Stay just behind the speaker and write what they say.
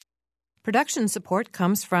Production support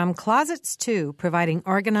comes from Closets 2, providing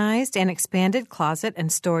organized and expanded closet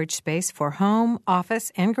and storage space for home,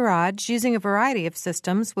 office, and garage using a variety of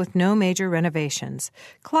systems with no major renovations.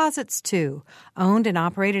 Closets 2, owned and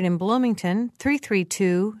operated in Bloomington,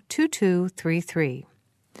 332-2233.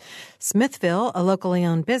 Smithville, a locally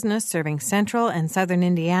owned business serving central and southern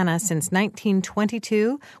Indiana since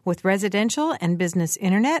 1922 with residential and business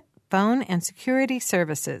internet, phone, and security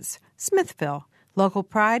services. Smithville. Local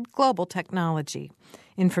pride, global technology.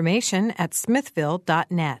 Information at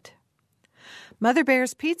smithville.net. Mother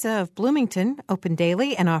Bear's Pizza of Bloomington, open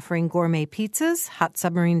daily and offering gourmet pizzas, hot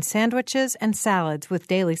submarine sandwiches, and salads with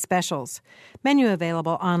daily specials. Menu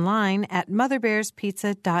available online at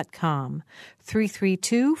motherbearspizza.com.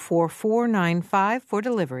 332-4495 for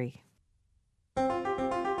delivery.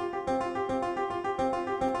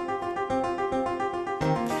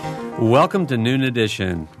 Welcome to Noon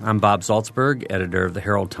Edition. I'm Bob Salzberg, editor of the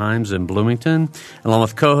Herald-Times in Bloomington, along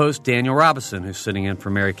with co-host Daniel Robison, who's sitting in for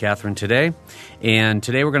Mary Catherine today. And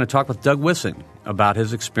today we're going to talk with Doug Wissing about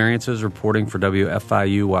his experiences reporting for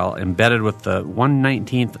WFIU while embedded with the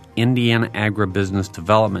 119th Indiana Agribusiness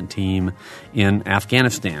Development Team in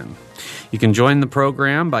Afghanistan. You can join the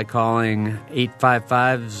program by calling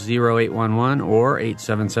 855-0811 or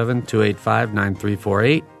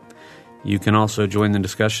 877-285-9348. You can also join the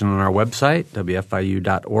discussion on our website,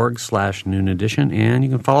 wfiu.org/Noon Edition, and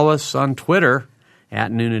you can follow us on Twitter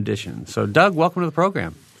at Noon Edition. So, Doug, welcome to the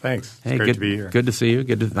program. Thanks. It's hey, great good to be here. Good to see you.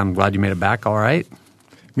 I'm glad you made it back all right.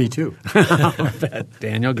 Me too.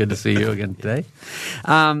 Daniel, good to see you again today.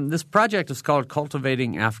 This project is called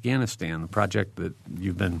Cultivating Afghanistan, the project that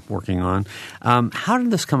you've been working on. How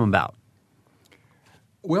did this come about?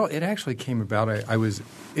 Well, it actually came about. I was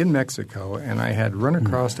in Mexico, and I had run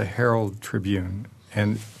across a Herald Tribune,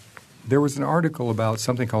 and there was an article about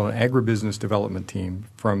something called an Agribusiness Development Team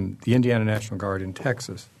from the Indiana National Guard in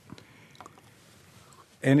Texas.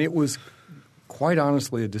 And it was quite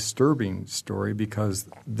honestly a disturbing story because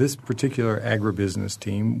this particular agribusiness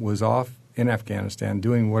team was off in Afghanistan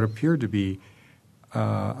doing what appeared to be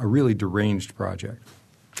a really deranged project.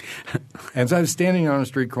 And so I was standing on a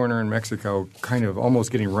street corner in Mexico kind of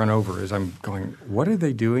almost getting run over as I'm going, what are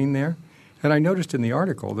they doing there? And I noticed in the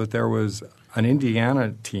article that there was an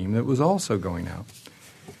Indiana team that was also going out.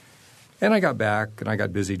 And I got back and I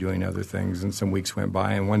got busy doing other things and some weeks went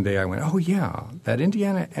by and one day I went, oh yeah, that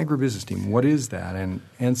Indiana Agribusiness Team, what is that?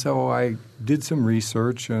 And so I did some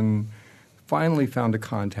research and finally found a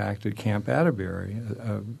contact at Camp Atterbury,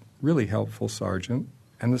 a really helpful sergeant.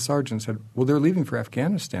 And the sergeant said, well, they're leaving for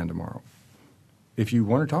Afghanistan tomorrow. If you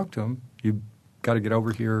want to talk to them, you've got to get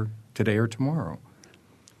over here today or tomorrow.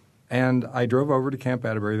 And I drove over to Camp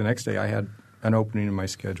Atterbury. The next day I had an opening in my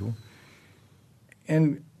schedule.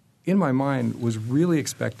 And in my mind was really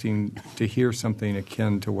expecting to hear something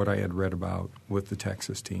akin to what I had read about with the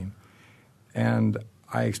Texas team. And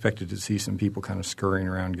I expected to see some people kind of scurrying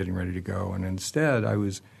around getting ready to go. And instead I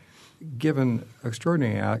was given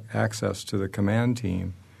extraordinary access to the command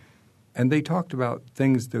team, and they talked about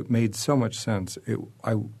things that made so much sense.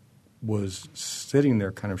 I was sitting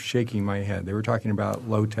there kind of shaking my head. They were talking about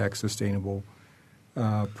low-tech sustainable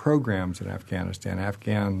programs in Afghanistan,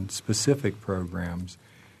 Afghan-specific programs,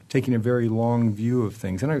 taking a very long view of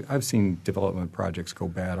things. And I've seen development projects go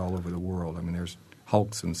bad all over the world. I mean, there's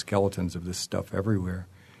hulks and skeletons of this stuff everywhere.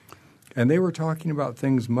 And they were talking about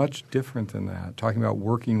things much different than that, talking about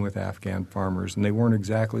working with Afghan farmers, and they weren't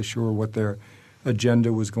exactly sure what their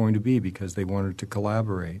agenda was going to be because they wanted to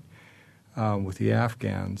collaborate with the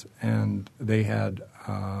Afghans. And they had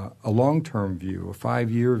a long-term view, a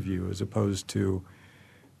 5-year view, as opposed to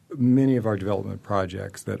many of our development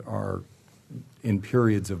projects that are in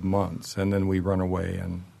periods of months, and then we run away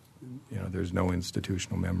and there's no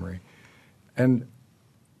institutional memory. And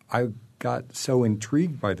I got so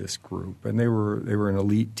intrigued by this group, and they were an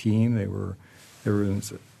elite team. There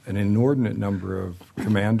was an inordinate number of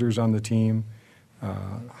commanders on the team,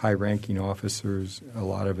 high-ranking officers, a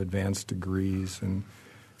lot of advanced degrees, and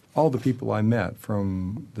all the people I met,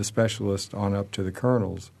 from the specialists on up to the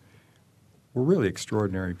colonels, were really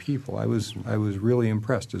extraordinary people. I was really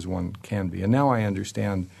impressed, as one can be. And now I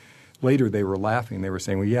understand. Later they were laughing. They were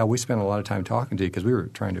saying, well, yeah, we spent a lot of time talking to you because we were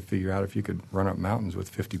trying to figure out if you could run up mountains with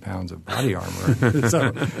 50 pounds of body armor.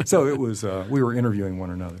 so it was we were interviewing one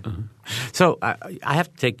another. Uh-huh. So I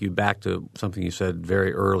have to take you back to something you said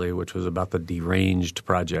very early, which was about the deranged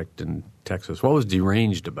project in Texas. What was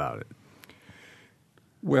deranged about it?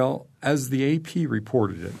 Well, as the AP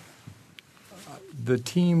reported it, the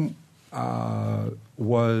team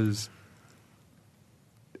was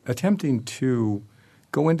attempting to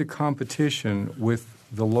go into competition with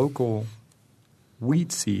the local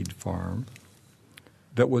wheat seed farm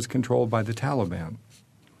that was controlled by the Taliban.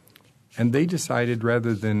 And they decided,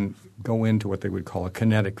 rather than go into what they would call a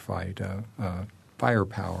kinetic fight, a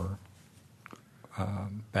firepower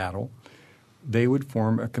battle, they would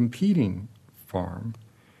form a competing farm.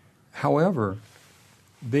 However,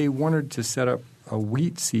 they wanted to set up a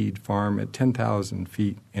wheat seed farm at 10,000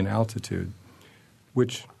 feet in altitude,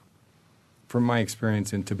 which, from my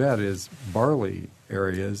experience in Tibet, is barley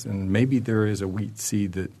areas, and maybe there is a wheat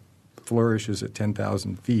seed that flourishes at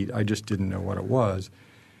 10,000 feet. I just didn't know what it was.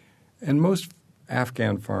 And most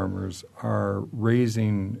Afghan farmers are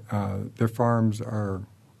raising their farms are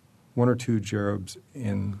 1 or 2 gerubs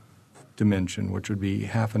in dimension, which would be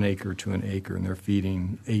half an acre to an acre, and they're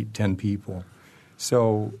feeding 8-10 people.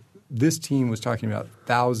 So this team was talking about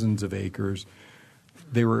thousands of acres.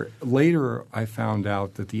 They were later I found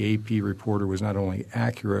out that the AP reporter was not only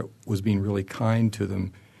accurate, was being really kind to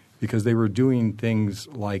them, because they were doing things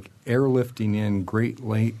like airlifting in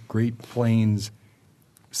Great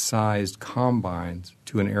Plains-sized combines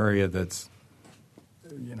to an area that's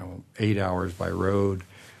 8 hours by road,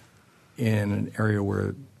 in an area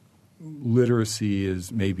where literacy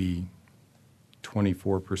is maybe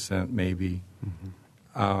 24% maybe. Mm-hmm.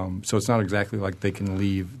 So it's not exactly like they can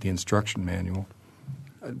leave the instruction manual,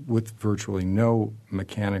 with virtually no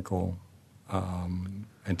mechanical and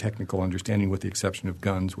technical understanding, with the exception of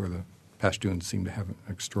guns, where the Pashtuns seem to have an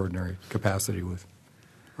extraordinary capacity with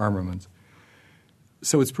armaments.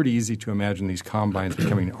 So it's pretty easy to imagine these combines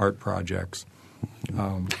becoming art projects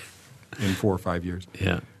in 4 or 5 years.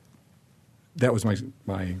 Yeah. That was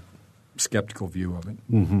my skeptical view of it.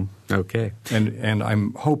 Mm-hmm. Okay. And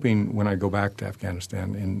I'm hoping when I go back to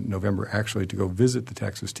Afghanistan in November actually to go visit the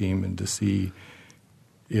Texas team and to see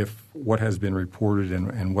if what has been reported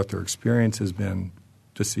and what their experience has been,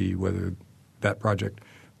 to see whether that project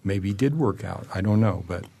maybe did work out. I don't know,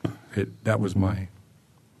 but that was my...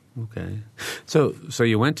 Okay. So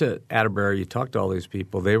you went to Atterbury, you talked to all these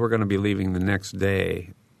people. They were going to be leaving the next day.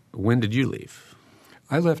 When did you leave?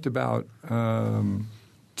 I left about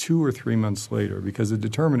 2 or 3 months later, because the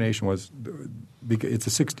determination was it's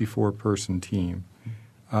a 64-person team.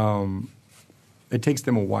 It takes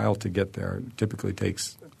them a while to get there. It typically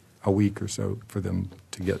takes a week or so for them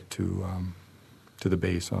to get to the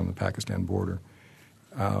base on the Pakistan border.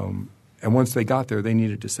 And once they got there, they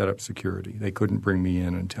needed to set up security. They couldn't bring me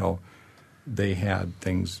in until they had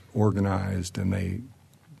things organized and they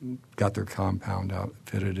got their compound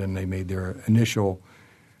outfitted and they made their initial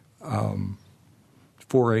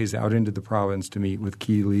forays out into the province to meet with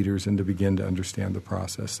key leaders and to begin to understand the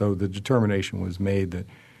process. So the determination was made that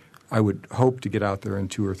I would hope to get out there in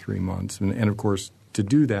 2 or 3 months. And of course, to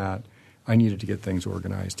do that, I needed to get things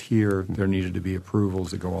organized here. There needed to be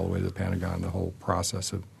approvals that go all the way to the Pentagon, the whole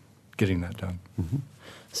process of getting that done. Mm-hmm.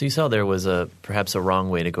 So you saw there was perhaps a wrong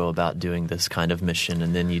way to go about doing this kind of mission,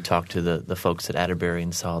 and then you talked to the folks at Atterbury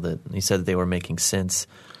and saw that you said that they were making sense.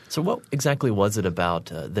 So what exactly was it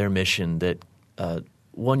about their mission that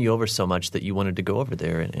won you over so much that you wanted to go over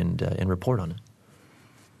there and report on it?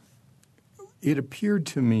 It appeared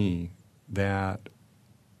to me that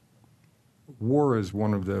war is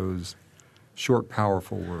one of those short,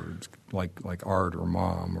 powerful words like art or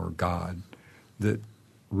mom or God that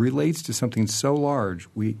relates to something so large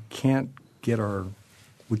we can't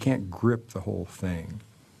grip the whole thing.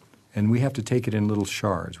 And we have to take it in little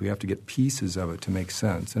shards. We have to get pieces of it to make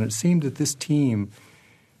sense. And it seemed that this team,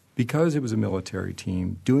 because it was a military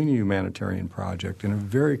team, doing a humanitarian project in a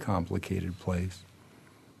very complicated place,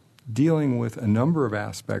 dealing with a number of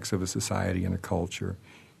aspects of a society and a culture,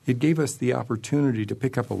 it gave us the opportunity to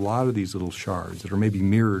pick up a lot of these little shards that are maybe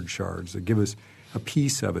mirrored shards that give us a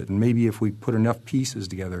piece of it. And maybe if we put enough pieces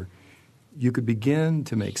together, you could begin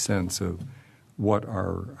to make sense of what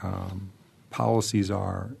our policies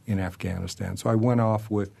are in Afghanistan. So I went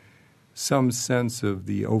off with some sense of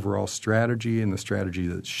the overall strategy and the strategy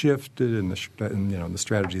that's shifted and the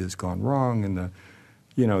strategy that's gone wrong and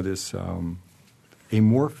this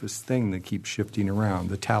amorphous thing that keeps shifting around,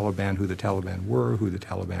 the Taliban, who the Taliban were, who the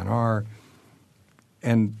Taliban are.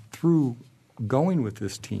 And through going with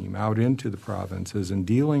this team out into the provinces and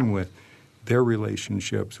dealing with their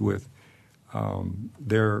relationships with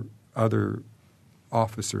their other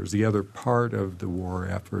officers, the other part of the war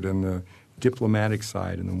effort and the diplomatic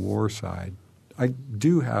side and the war side, I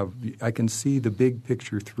can see the big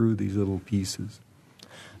picture through these little pieces.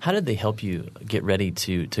 How did they help you get ready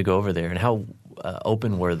to go over there, and how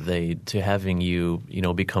open were they to having you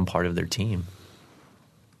become part of their team?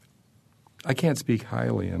 I can't speak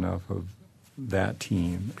highly enough of that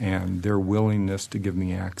team and their willingness to give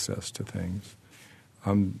me access to things.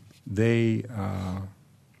 They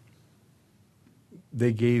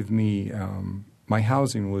gave me my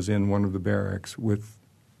housing was in one of the barracks with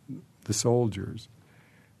the soldiers,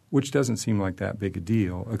 which doesn't seem like that big a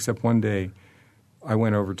deal, except one day I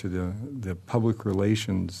went over to the public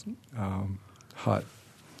relations hut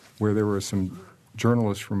where there were some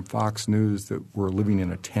journalists from Fox News that were living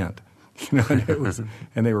in a tent. And it was,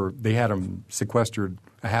 and they had them sequestered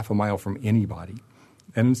a half a mile from anybody.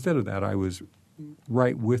 And instead of that, I was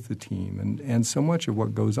right with the team. And so much of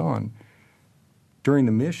what goes on during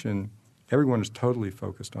the mission, everyone is totally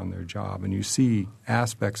focused on their job, and you see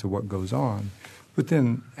aspects of what goes on. But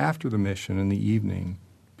then after the mission in the evening,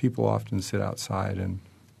 people often sit outside and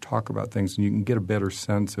talk about things, and you can get a better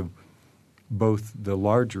sense of both the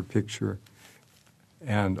larger picture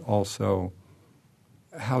and also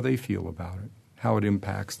how they feel about it, how it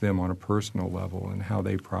impacts them on a personal level, and how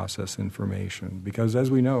they process information. Because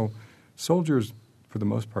as we know, soldiers, for the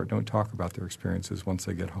most part, don't talk about their experiences once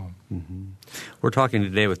they get home. Mm-hmm. We're talking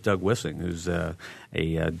today with Doug Wissing, who's a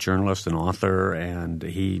journalist and author, and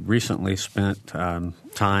he recently spent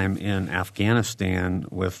time in Afghanistan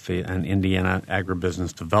with an Indiana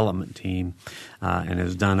Agribusiness Development Team and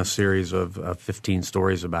has done a series of 15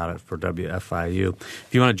 stories about it for WFIU.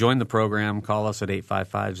 If you want to join the program, call us at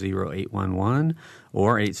 855-0811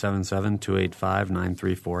 or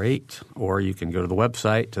 877-285-9348, or you can go to the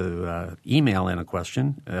website to email in a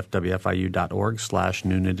question,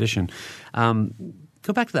 fwfiu.org/noon edition.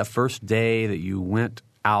 Go back to that first day that you went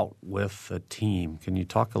out with a team. Can you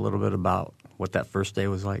talk a little bit about what that first day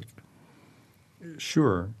was like?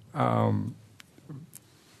 Sure.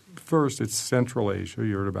 First, it's Central Asia.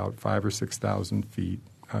 You're at about 5,000 or 6,000 feet.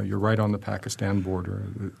 You're right on the Pakistan border.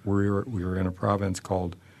 We were in a province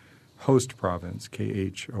called Host Province,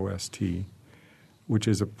 Khost, which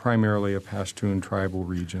is primarily a Pashtun tribal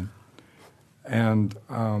region. And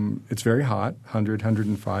it's very hot, 100,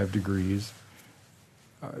 105 degrees.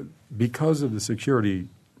 Because of the security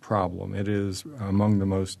problem, it is among the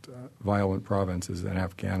most violent provinces in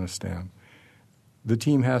Afghanistan. The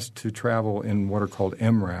team has to travel in what are called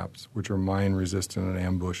MRAPs, which are mine-resistant and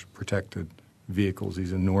ambush-protected vehicles,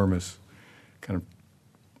 these enormous kind of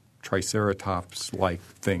triceratops-like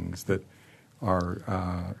things that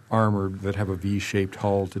are armored, that have a V-shaped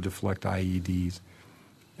hull to deflect IEDs.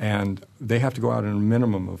 And they have to go out in a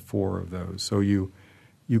minimum of 4 of those. So you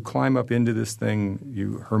climb up into this thing,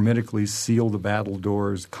 you hermetically seal the battle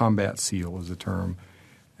doors. Combat seal is the term.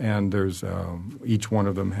 And there's each one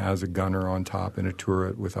of them has a gunner on top in a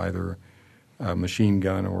turret with either a machine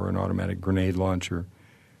gun or an automatic grenade launcher.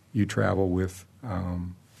 You travel with a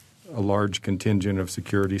large contingent of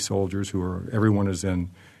security soldiers everyone is in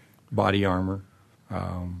body armor.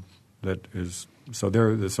 So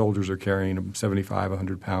the soldiers are carrying 75,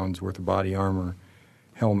 100 pounds worth of body armor,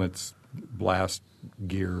 helmets, blast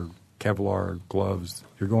gear, Kevlar, gloves.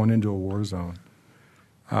 You're going into a war zone.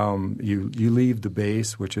 You leave the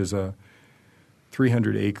base, which is a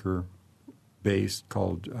 300-acre base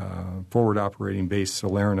called Forward Operating Base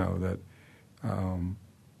Salerno that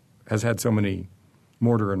has had so many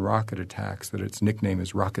mortar and rocket attacks that its nickname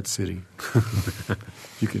is Rocket City.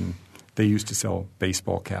 They used to sell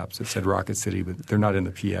baseball caps that said Rocket City, but they're not in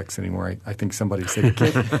the PX anymore. I think somebody said,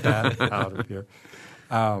 "Get that out of here."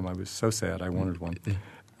 I was so sad. I wanted one.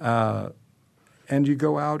 And you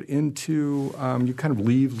go out into you kind of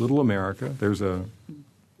leave Little America. There's a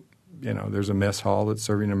mess hall that's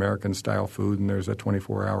serving American-style food, and there's a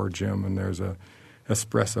 24-hour gym, and there's a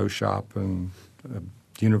espresso shop and a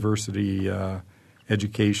university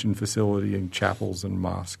education facility and chapels and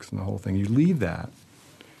mosques and the whole thing. You leave that,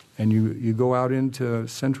 and you go out into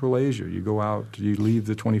Central Asia. You leave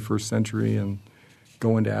the 21st century and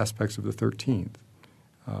go into aspects of the 13th.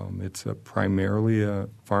 It's primarily a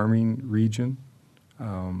farming region,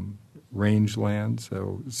 rangeland.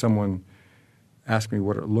 So someone asked me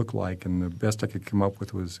what it looked like, and the best I could come up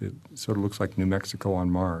with was it sort of looks like New Mexico on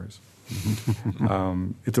Mars.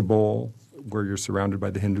 It's a bowl where you're surrounded by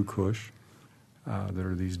the Hindu Kush.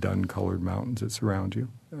 There are these dun-colored mountains that surround you.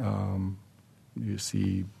 You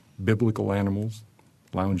see biblical animals,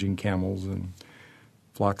 lounging camels, and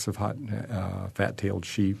flocks of fat-tailed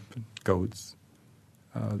sheep, and goats.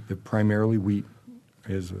 Primarily wheat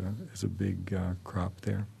is a big crop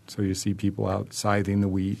there. So you see people out scything the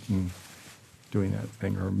wheat and doing that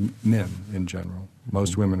thing, or men in general.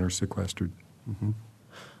 Most women are sequestered. Mm-hmm.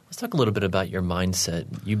 Let's talk a little bit about your mindset.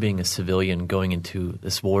 You being a civilian going into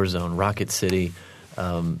this war zone, Rocket City,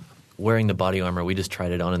 wearing the body armor. We just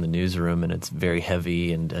tried it on in the newsroom, and it's very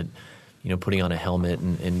heavy. And putting on a helmet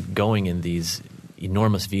and going in these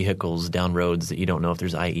enormous vehicles down roads that you don't know if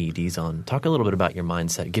there's IEDs on. Talk a little bit about your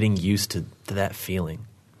mindset, getting used to that feeling.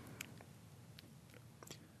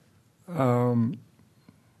 The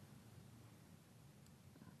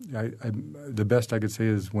best I could say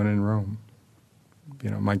is when in Rome.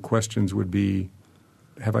 My questions would be,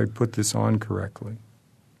 have I put this on correctly?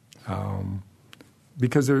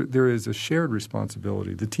 Because there is a shared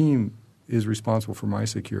responsibility. The team is responsible for my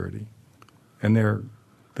security, and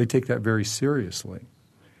they take that very seriously.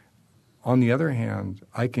 On the other hand,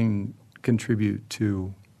 I can contribute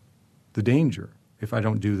to the danger if I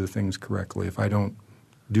don't do the things correctly, if I don't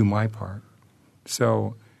do my part.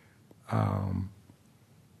 So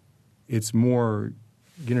it's more,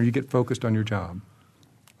 you get focused on your job.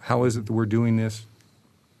 How is it that we're doing this?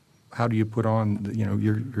 How do you put on,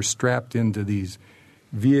 you're strapped into these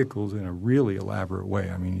vehicles in a really elaborate way.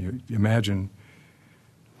 I mean, you imagine,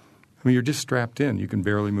 you're just strapped in. You can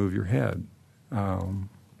barely move your head.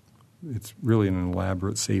 It's really an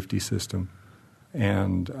elaborate safety system.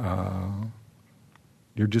 And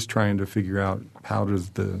you're just trying to figure out how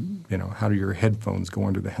do your headphones go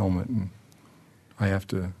under the helmet. And I have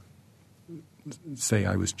to say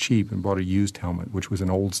I was cheap and bought a used helmet, which was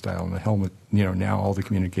an old style. And the helmet, now all the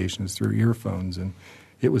communication is through earphones. And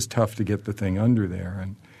it was tough to get the thing under there.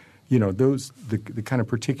 And, the kind of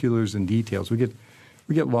particulars and details, we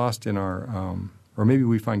get lost in our or maybe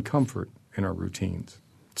we find comfort in our routines.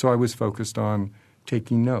 So I was focused on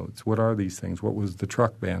taking notes. What are these things? What was the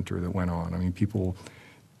truck banter that went on? I mean, people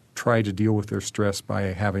try to deal with their stress by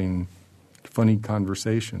having funny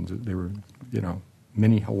conversations. There were,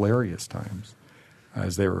 many hilarious times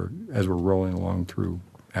as we're rolling along through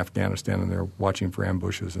Afghanistan, and they're watching for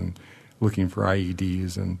ambushes and looking for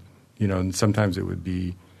IEDs, and and sometimes it would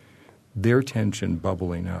be their tension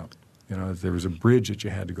bubbling up. There was a bridge that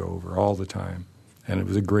you had to go over all the time, and it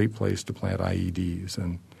was a great place to plant IEDs.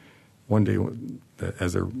 And one day,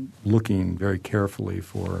 as they're looking very carefully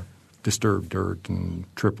for disturbed dirt and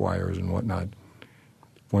tripwires and whatnot,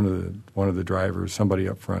 one of the drivers, somebody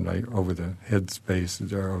up front, over the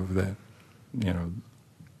headspace or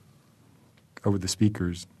over the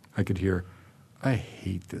speakers, I could hear, "I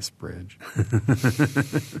hate this bridge."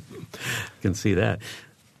 Can see that.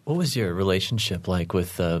 What was your relationship like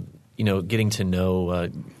with getting to know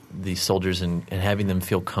these soldiers and having them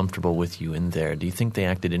feel comfortable with you in there? Do you think they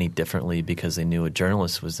acted any differently because they knew a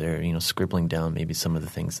journalist was there, scribbling down maybe some of the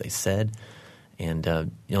things they said, and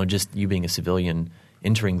just you being a civilian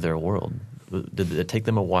entering their world? Did it take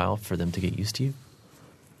them a while for them to get used to you?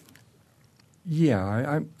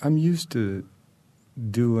 Yeah, I'm used to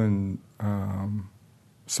doing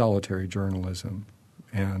solitary journalism,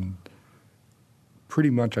 and pretty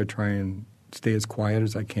much I try and stay as quiet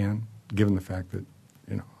as I can, given the fact that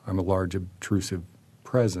I'm a large obtrusive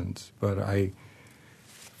presence. But I,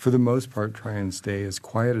 for the most part, try and stay as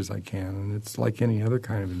quiet as I can, and it's like any other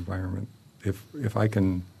kind of environment. If I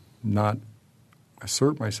can not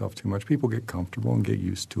assert myself too much, people get comfortable and get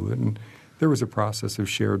used to it. And there was a process of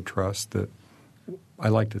shared trust that I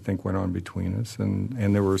like to think went on between us.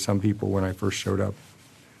 And there were some people when I first showed up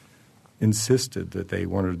insisted that they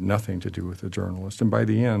wanted nothing to do with a journalist. And by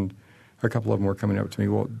the end, a couple of them were coming up to me,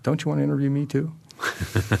 "Well, don't you want to interview me too?"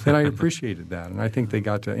 And I appreciated that. And I think they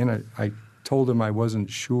got to – and I told them I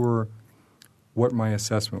wasn't sure what my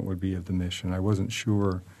assessment would be of the mission. I wasn't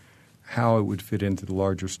sure how it would fit into the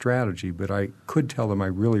larger strategy, but I could tell them I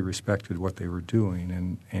really respected what they were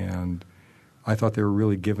doing, and I thought they were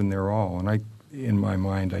really giving their all. And in my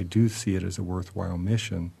mind, I do see it as a worthwhile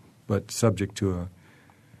mission, but subject to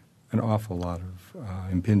an awful lot of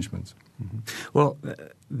impingements. Mm-hmm. Well,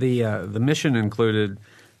 the mission included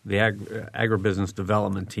the Agribusiness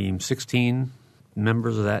Development Team, 16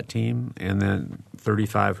 members of that team, and then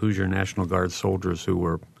 35 Hoosier National Guard soldiers who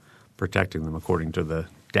were protecting them, according to the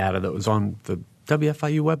data that was on the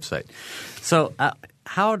WFIU website. So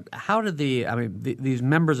how did these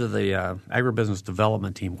members of the Agribusiness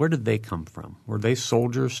Development Team, where did they come from? Were they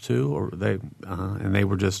soldiers too, or were they and they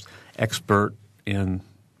were just expert in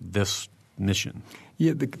this mission?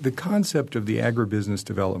 Yeah, the concept of the Agribusiness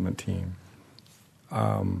Development Team,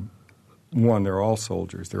 one, they're all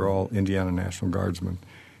soldiers. They're all Indiana National Guardsmen.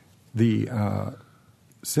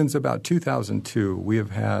 Since about 2002, we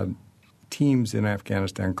have had teams in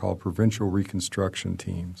Afghanistan called provincial reconstruction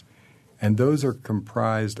teams. And those are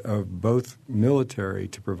comprised of both military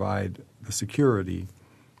to provide the security,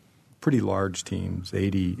 pretty large teams,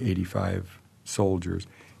 80, 85 soldiers,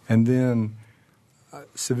 and then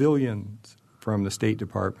civilians from the State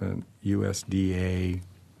Department, USDA,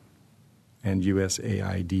 and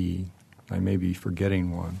USAID. I may be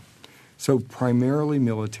forgetting one. So primarily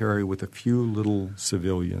military with a few little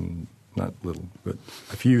civilian, not little, but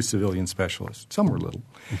a few civilian specialists. Some were little.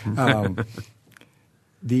 And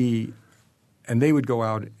they would go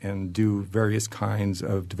out and do various kinds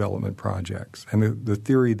of development projects. And the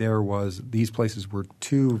theory there was these places were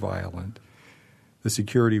too violent. The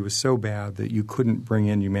security was so bad that you couldn't bring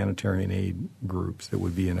in humanitarian aid groups that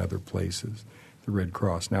would be in other places, the Red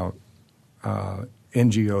Cross. Now,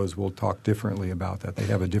 NGOs will talk differently about that. They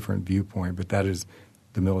have a different viewpoint, but that is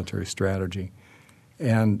the military strategy.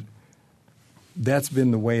 And that's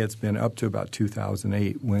been the way it's been up to about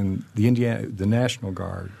 2008 when the National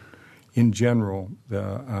Guard, in general,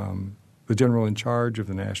 the general in charge of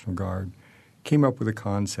the National Guard came up with a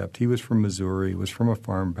concept. He was from Missouri, was from a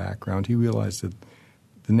farm background. He realized that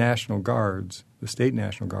the National Guards, the state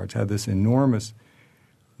National Guards, had this enormous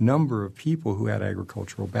number of people who had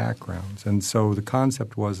agricultural backgrounds. And so the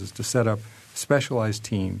concept was to set up a specialized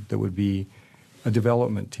team that would be a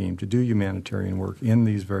development team to do humanitarian work in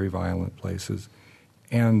these very violent places.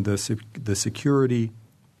 And the security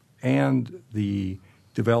and the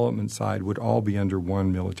development side would all be under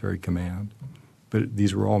one military command. But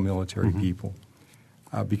these were all military people.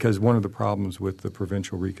 Because one of the problems with the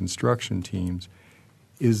provincial reconstruction teams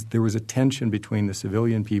is there was a tension between the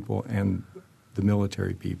civilian people and the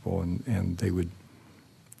military people, and they would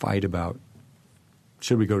fight about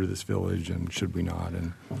should we go to this village and should we not.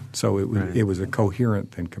 And so it was a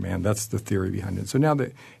coherent then command. That's the theory behind it. So now,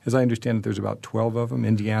 as I understand it, there's about 12 of them.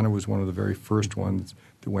 Indiana was one of the very first ones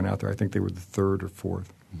that went out there. I think they were the third or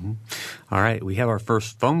fourth. Mm-hmm. All right. We have our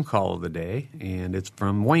first phone call of the day, and it's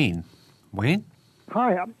from Wayne. Wayne?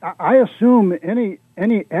 Hi. I assume any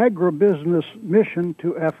agribusiness mission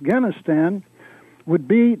to Afghanistan would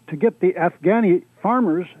be to get the Afghani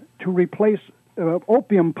farmers to replace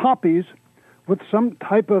opium poppies with some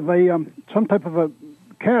type of a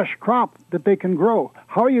cash crop that they can grow.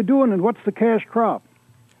 How are you doing, and what's the cash crop?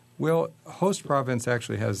 Well, host province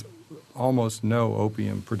actually has almost no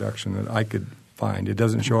opium production that I could find. It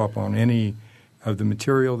doesn't show up on any of the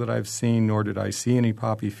material that I've seen, nor did I see any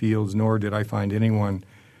poppy fields, nor did I find anyone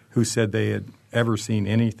who said they had ever seen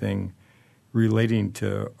anything relating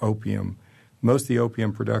to opium. Most of the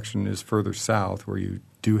opium production is further south, where you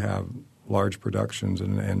do have large productions,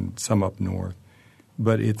 and some up north.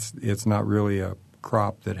 But it's not really a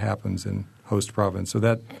crop that happens in host province. So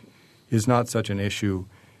that is not such an issue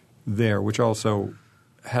there, which also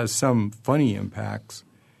has some funny impacts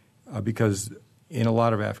because in a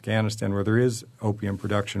lot of Afghanistan where there is opium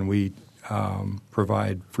production, we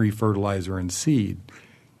provide free fertilizer and seed,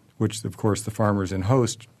 which, of course, the farmers in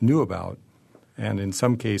host knew about. And in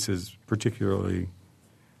some cases, particularly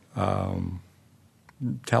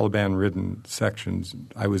Taliban-ridden sections,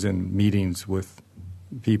 I was in meetings with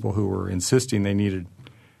people who were insisting they needed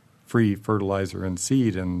free fertilizer and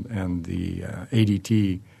seed, and the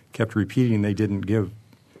ADT kept repeating they didn't give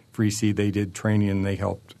free seed. They did training, and they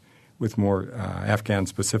helped with more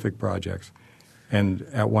Afghan-specific projects. And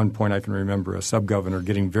at one point I can remember a sub-governor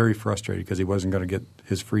getting very frustrated because he wasn't going to get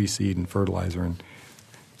his free seed and fertilizer and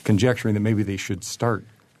conjecturing that maybe they should start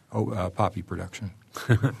poppy production.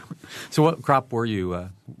 So what crop were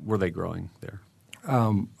they growing there?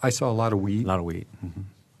 I saw a lot of wheat. A lot of wheat. Mm-hmm.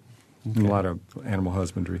 Okay. And a lot of animal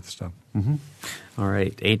husbandry stuff. Mm-hmm. All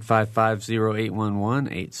right, 855-0811,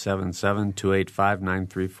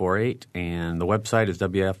 877-285-9348, and the website is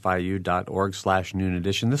wfiu.org/Noon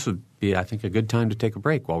Edition. This would be, I think, a good time to take a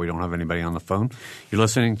break while we don't have anybody on the phone. You're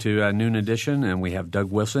listening to Noon Edition, and we have Doug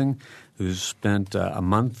Wissing, who's spent a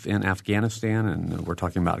month in Afghanistan, and we're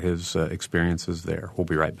talking about his experiences there. We'll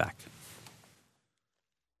be right back.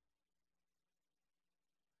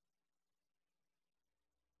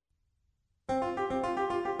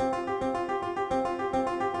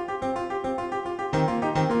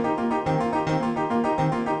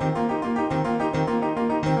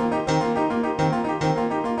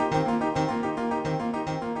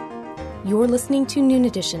 You're listening to Noon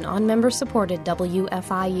Edition on member-supported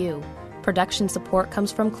WFIU. Production support comes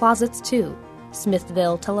from Closets 2,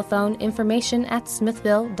 Smithville telephone information at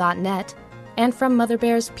smithville.net, and from Mother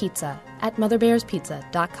Bear's Pizza at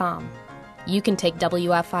motherbearspizza.com. You can take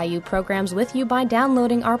WFIU programs with you by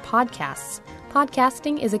downloading our podcasts.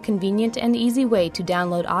 Podcasting is a convenient and easy way to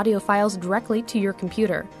download audio files directly to your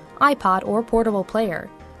computer, iPod, or portable player.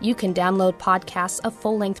 You can download podcasts of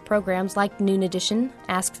full-length programs like Noon Edition,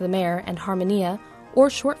 Ask the Mayor, and Harmonia, or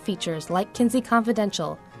short features like Kinsey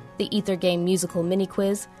Confidential, the Ether Game musical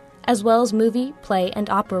mini-quiz, as well as movie, play, and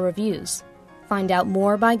opera reviews. Find out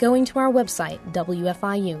more by going to our website,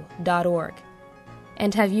 wfiu.org.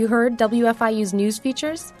 And have you heard WFIU's news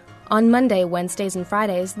features? On Monday, Wednesdays, and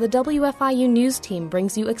Fridays, the WFIU News Team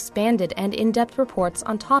brings you expanded and in-depth reports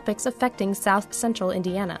on topics affecting South Central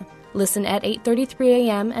Indiana. Listen at 8:33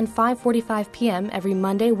 a.m. and 5:45 p.m. every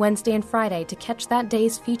Monday, Wednesday, and Friday to catch that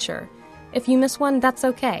day's feature. If you miss one, that's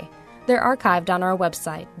okay. They're archived on our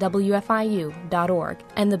website, WFIU.org,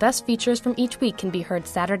 and the best features from each week can be heard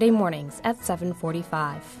Saturday mornings at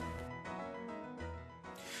 7:45.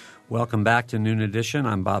 Welcome back to Noon Edition.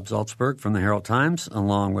 I'm Bob Zaltzberg from the Herald Times,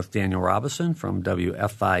 along with Daniel Robison from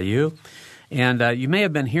WFIU. And you may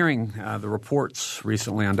have been hearing the reports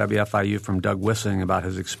recently on WFIU from Doug Wissing about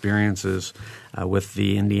his experiences with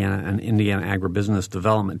the Indiana Agribusiness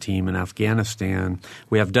Development Team in Afghanistan.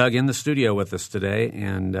 We have Doug in the studio with us today,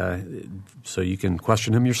 and so you can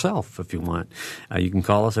question him yourself if you want. You can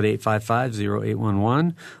call us at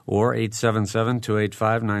 855-0811 or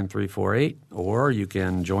 877-285-9348, or you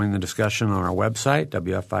can join the discussion on our website,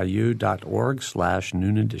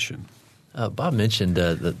 wfiu.org/noonedition. Bob mentioned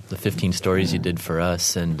the 15 stories you did for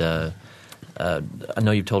us, and I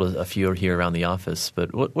know you've told a few here around the office,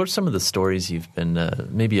 but what are some of the stories you've been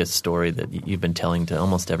maybe a story that you've been telling to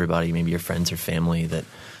almost everybody, maybe your friends or family, that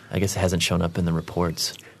I guess hasn't shown up in the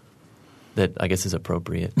reports that I guess is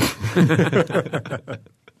appropriate?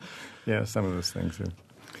 Yeah, some of those things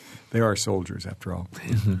they are soldiers after all.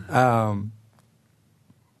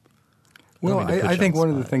 Well, I think one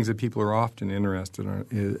of the things that people are often interested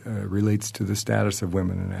in relates to the status of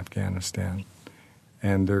women in Afghanistan,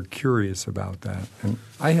 and they're curious about that. And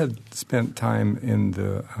I had spent time in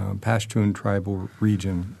the Pashtun tribal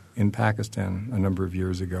region in Pakistan a number of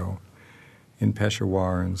years ago, in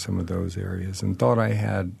Peshawar and some of those areas, and thought I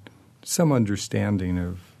had some understanding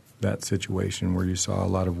of that situation where you saw a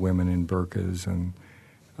lot of women in burqas and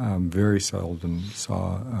very seldom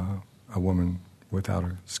saw a woman without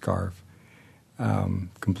a scarf.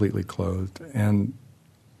 Completely clothed. And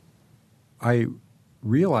I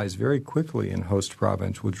realized very quickly in Host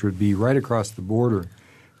Province, which would be right across the border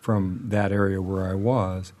from that area where I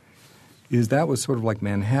was, is that was sort of like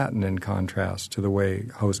Manhattan in contrast to the way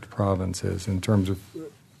Host Province is in terms of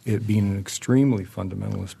it being an extremely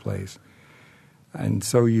fundamentalist place. And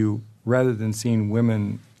so you, rather than seeing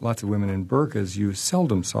women, lots of women in burqas, you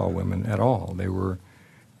seldom saw women at all. They were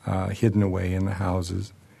hidden away in the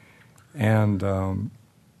houses. And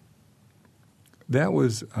that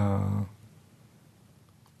was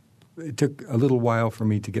it took a little while for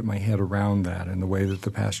me to get my head around that and the way that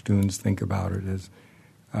the Pashtuns think about it as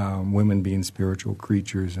women being spiritual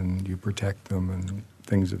creatures and you protect them and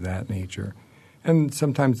things of that nature. And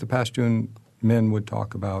sometimes the Pashtun men would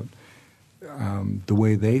talk about the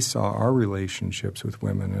way they saw our relationships with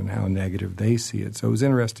women and how negative they see it. So it was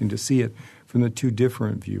interesting to see it from the two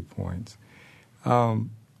different viewpoints.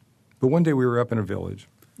 But one day we were up in a village,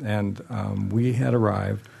 and we had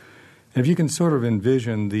arrived. And if you can sort of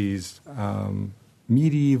envision these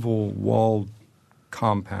medieval walled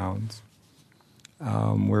compounds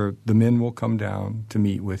where the men will come down to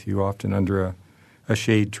meet with you, often under a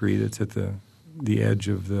shade tree that's at the edge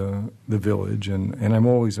of the village. And I'm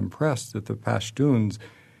always impressed that the Pashtuns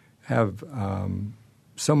have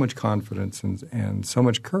so much confidence and so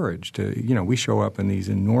much courage to, we show up in these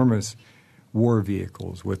enormous war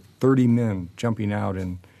vehicles with 30 men jumping out,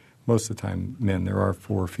 and most of the time men. There are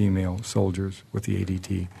 4 female soldiers with the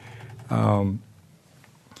ADT.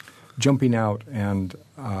 Jumping out and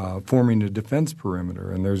forming a defense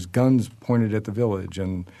perimeter, and there's guns pointed at the village,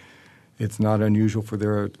 and it's not unusual for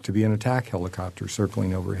there to be an attack helicopter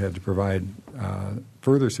circling overhead to provide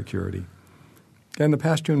further security. And the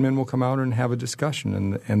Pashtun men will come out and have a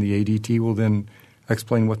discussion, and the ADT will then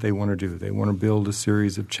explain what they want to do. They want to build a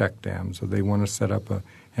series of check dams, or they want to set up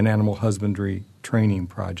an animal husbandry training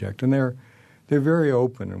project. And they're very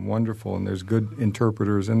open and wonderful, and there's good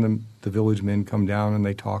interpreters, and the village men come down and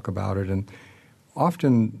they talk about it. And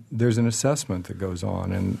often there's an assessment that goes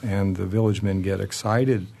on, and the village men get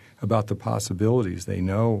excited about the possibilities. They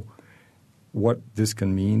know what this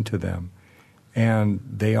can mean to them. And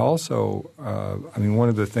they also, one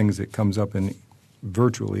of the things that comes up in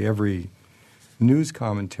virtually every news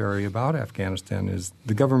commentary about Afghanistan is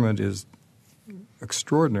the government is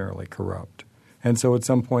extraordinarily corrupt. And so at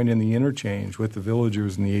some point in the interchange with the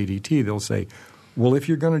villagers and the ADT, they'll say, well, if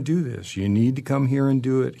you're going to do this, you need to come here and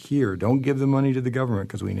do it here. Don't give the money to the government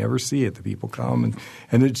because we never see it. The people come,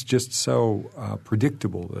 and it's just so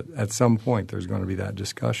predictable that at some point there's going to be that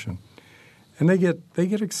discussion. And they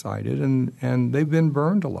get excited, and they've been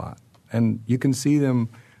burned a lot. And you can see them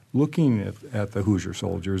looking at the Hoosier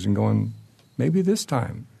soldiers and going, maybe this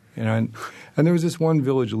time. And there was this one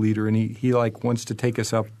village leader, and he wants to take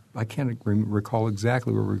us up. I can't recall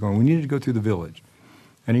exactly where we're going. We needed to go through the village.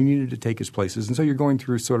 and he needed to take his places. And so you're going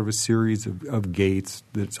through sort of a series of gates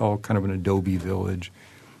that's all kind of an adobe village.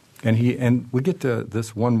 And we get to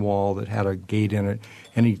this one wall that had a gate in it,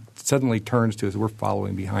 and he suddenly turns to us. We're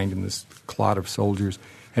following behind him, this clot of soldiers,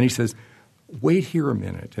 and he says, "Wait here a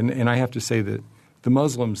minute." And I have to say that the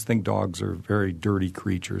Muslims think dogs are very dirty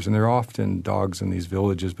creatures, and there are often dogs in these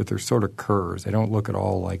villages, but they're sort of curs. They don't look at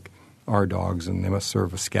all like our dogs, and they must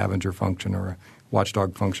serve a scavenger function or a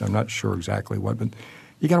watchdog function. I'm not sure exactly what, but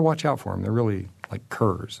you got to watch out for them. They're really like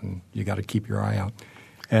curs, and you got to keep your eye out.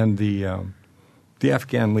 And the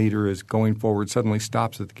Afghan leader is going forward, suddenly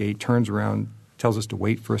stops at the gate, turns around, tells us to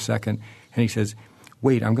wait for a second, and he says,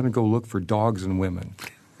 "Wait, I'm going to go look for dogs and women."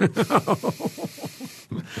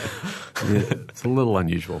 It's a little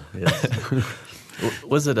unusual. Yes.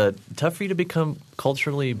 Was it tough for you to become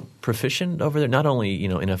culturally proficient over there? Not only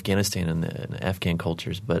in Afghanistan and the Afghan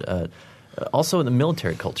cultures, but also in the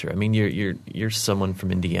military culture. I mean, you're someone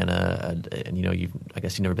from Indiana, and I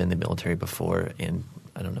guess you've never been in the military before, and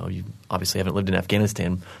I don't know, you obviously haven't lived in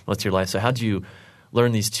Afghanistan most of your life. So how did you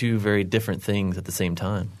learn these two very different things at the same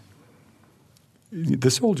time?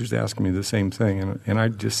 The soldiers asked me the same thing, and I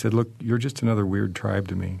just said, "Look, you're just another weird tribe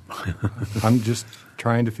to me. I'm just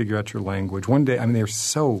trying to figure out your language." One day, I mean, there's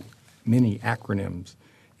so many acronyms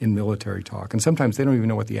in military talk, and sometimes they don't even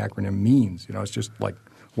know what the acronym means. It's just like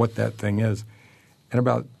what that thing is. And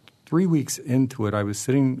about 3 weeks into it, I was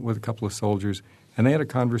sitting with a couple of soldiers, and they had a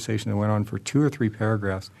conversation that went on for 2 or 3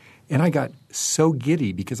 paragraphs. And I got so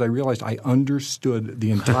giddy because I realized I understood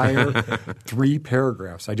the entire 3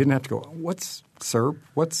 paragraphs. I didn't have to go, "What's SERP?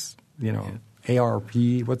 What's,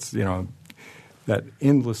 ARP? What's, that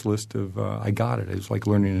endless list of I got it. It was like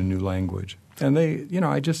learning a new language. And I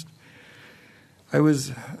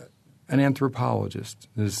was an anthropologist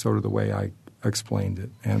is sort of the way I explained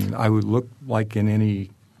it. And I would look like in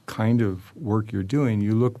any kind of work you're doing,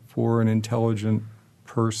 you look for an intelligent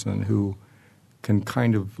person who can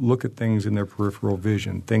kind of look at things in their peripheral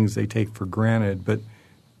vision, things they take for granted, but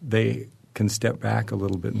they can step back a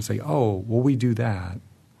little bit and say, "Oh, well, we do that."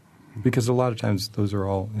 Because a lot of times those are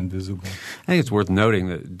all invisible. I think it's worth noting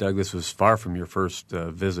that, Doug, this was far from your first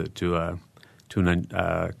visit to a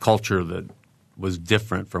culture that was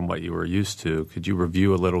different from what you were used to. Could you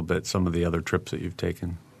review a little bit some of the other trips that you've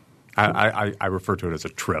taken? I refer to it as a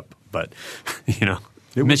trip, but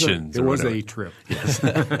missions. It was a trip. Yes.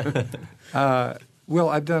 Well,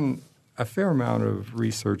 I've done a fair amount of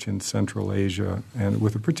research in Central Asia, and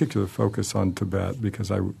with a particular focus on Tibet, because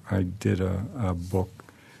I did a book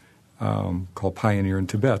called Pioneer in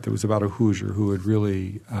Tibet that was about a Hoosier who had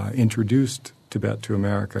really introduced Tibet to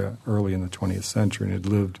America early in the 20th century and had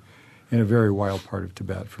lived in a very wild part of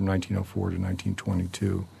Tibet from 1904 to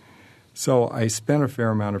 1922. So I spent a fair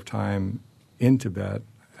amount of time in Tibet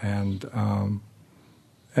and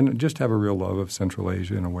just have a real love of Central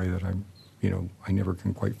Asia in a way that I never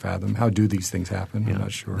can quite fathom. How do these things happen? Yeah. I'm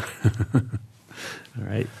not sure. All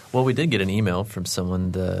right. Well, we did get an email from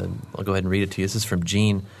someone. I'll go ahead and read it to you. This is from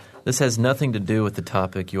Gene. This has nothing to do with the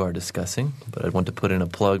topic you are discussing, but I want to put in a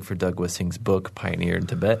plug for Doug Wissing's book, Pioneer in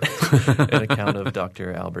Tibet, an account of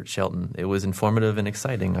Dr. Albert Shelton. It was informative and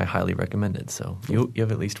exciting. I highly recommend it. So you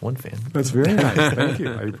have at least one fan. That's very nice. Thank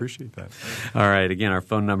you. I appreciate that. All right. Again, our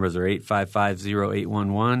phone numbers are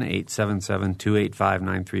 855-0811,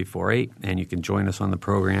 877-285-9348, and you can join us on the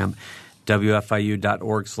program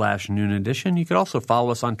WFIU.org/Noon Edition. You could also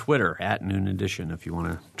follow us on Twitter at Noon Edition if you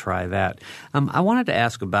want to try that. I wanted to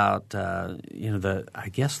ask about the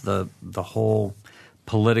whole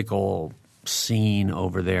political scene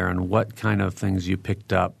over there and what kind of things you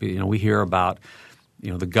picked up. We hear about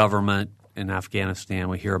the government in Afghanistan.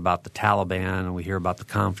 We hear about the Taliban, and we hear about the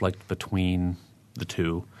conflict between the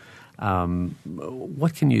two.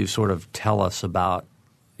 What can you sort of tell us about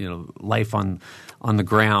life on the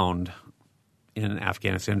ground in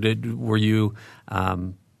Afghanistan? Did you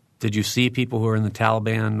see people who were in the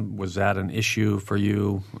Taliban? Was that an issue for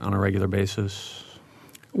you on a regular basis?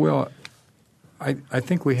 Well, I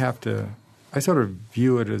think we have to – I sort of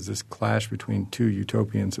view it as this clash between two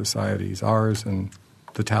utopian societies, ours and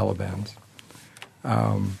the Taliban's.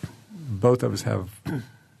 Both of us have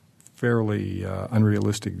fairly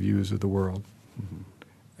unrealistic views of the world. Mm-hmm.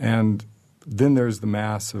 And then there's the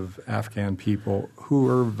mass of Afghan people who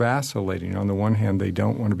are vacillating. On the one hand, they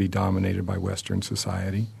don't want to be dominated by Western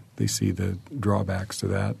society. They see the drawbacks to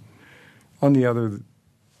that. On the other,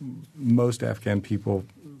 most Afghan people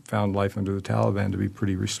found life under the Taliban to be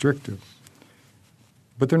pretty restrictive.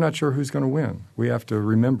 But they're not sure who's going to win. We have to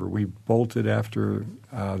remember, we bolted after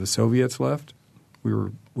the Soviets left. We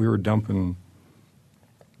were dumping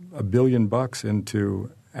 $1 billion into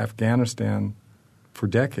Afghanistan for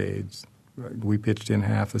decades. We pitched in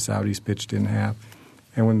half, the Saudis pitched in half.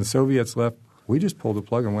 And when the Soviets left, we just pulled the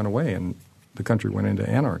plug and went away, and the country went into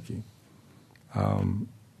anarchy.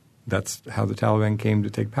 That's how the Taliban came to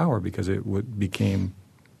take power, because it became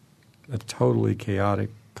a totally chaotic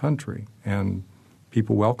country, and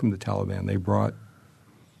people welcomed the Taliban. They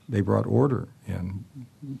brought order in,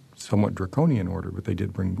 somewhat draconian order, but they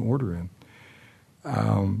did bring order in.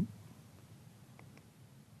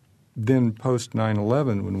 Then post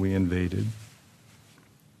 9/11, when we invaded,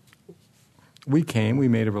 we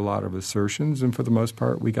made a lot of assertions, and for the most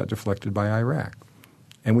part, we got deflected by Iraq.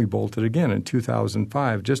 And we bolted again in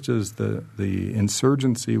 2005, just as the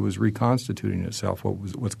insurgency was reconstituting itself,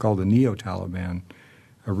 what's called a neo-Taliban,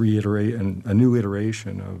 a new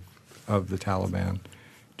iteration of the Taliban,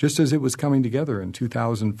 just as it was coming together in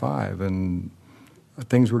 2005, and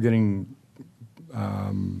things were getting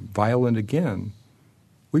violent again.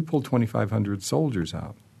 We pulled 2,500 soldiers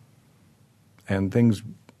out, and things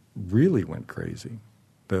really went crazy.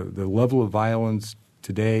 The level of violence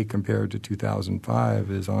today compared to 2005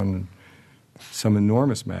 is on some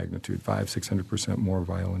enormous magnitude, 500-600% more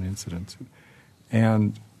violent incidents.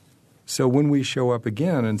 And so when we show up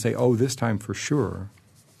again and say, oh, this time for sure,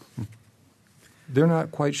 they're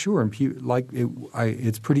not quite sure. And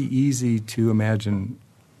it's pretty easy to imagine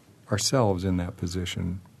ourselves in that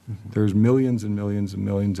position. Mm-hmm. There's millions and millions and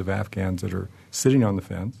millions of Afghans that are sitting on the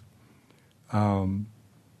fence.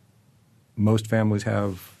 Most families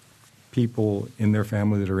have people in their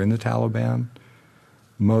family that are in the Taliban.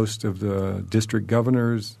 Most of the district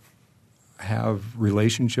governors have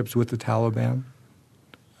relationships with the Taliban.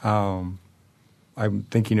 I'm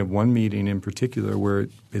thinking of one meeting in particular where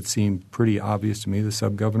it seemed pretty obvious to me the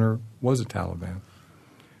sub-governor was a Taliban.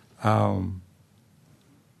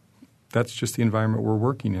 That's just the environment we're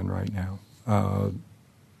working in right now.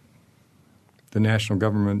 The national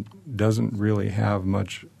government doesn't really have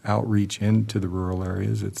much outreach into the rural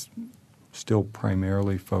areas. It's still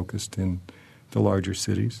primarily focused in the larger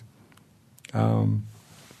cities. And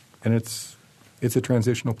it's a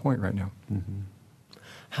transitional point right now. Mm-hmm.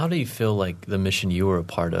 How do you feel like the mission you were a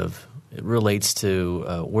part of it relates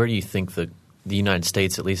to where do you think the United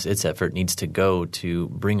States, at least its effort, needs to go to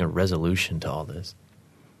bring a resolution to all this?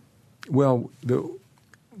 Well,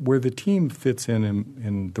 where the team fits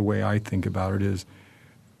in the way I think about it is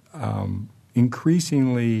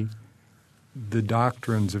increasingly the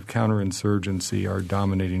doctrines of counterinsurgency are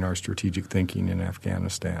dominating our strategic thinking in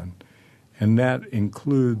Afghanistan. And that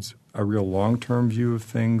includes a real long-term view of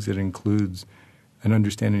things. It includes an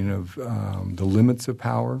understanding of the limits of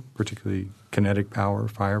power, particularly kinetic power,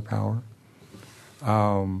 firepower.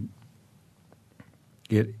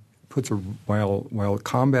 It puts while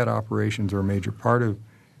combat operations are a major part of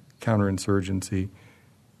counterinsurgency,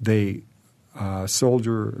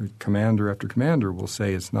 soldier, commander after commander will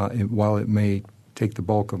say it's not, while it may take the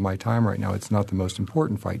bulk of my time right now, it's not the most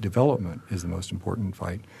important fight. Development is the most important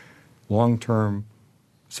fight. Long-term,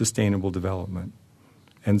 sustainable development.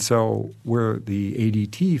 And so where the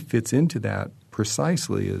ADT fits into that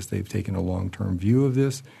precisely is they've taken a long-term view of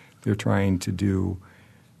this. They're trying to do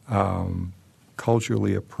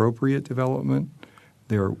culturally appropriate development.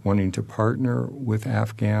 They're wanting to partner with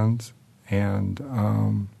Afghans,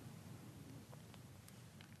 and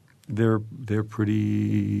they're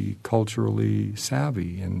pretty culturally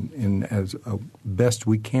savvy, and as best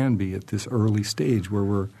we can be at this early stage where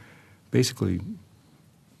we're basically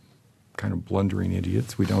kind of blundering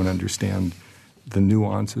idiots. We don't understand the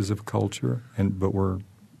nuances of culture, but we're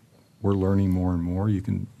learning more and more. You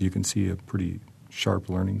can see a pretty sharp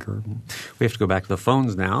learning curve. We have to go back to the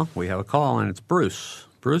phones now. We have a call, and it's Bruce.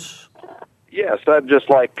 Bruce? Yes, I'd just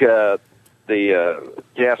like the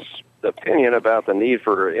guest's opinion about the need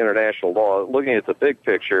for international law. Looking at the big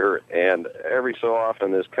picture, and every so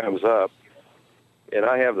often this comes up, and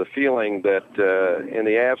I have the feeling that in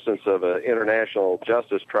the absence of an international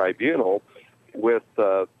justice tribunal with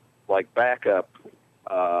backup,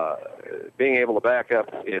 being able to back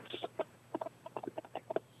up its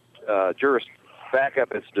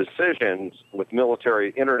decisions with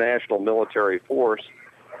international military force,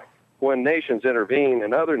 when nations intervene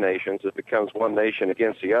in other nations, it becomes one nation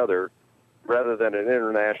against the other rather than an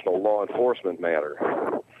international law enforcement matter.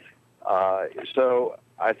 So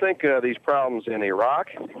I think these problems in Iraq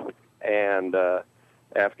and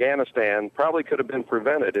Afghanistan probably could have been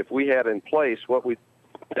prevented if we had in place what we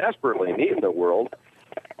desperately need in the world,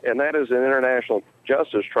 and that is an international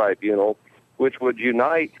justice tribunal which would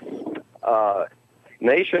unite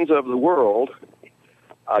nations of the world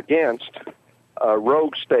against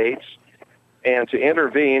rogue states and to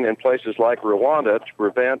intervene in places like Rwanda to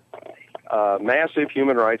prevent massive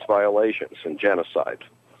human rights violations and genocide.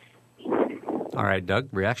 All right, Doug,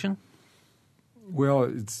 reaction? Well,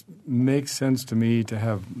 it makes sense to me to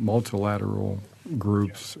have multilateral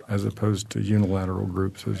groups as opposed to unilateral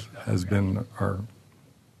groups, as has been our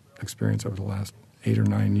experience over the last 8 or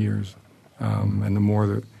 9 years. And the more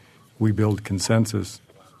that we build consensus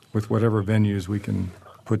with whatever venues we can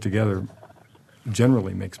put together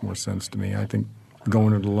generally makes more sense to me. I think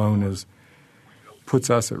going it alone puts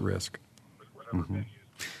us at risk. Mm-hmm.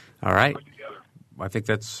 All right. I think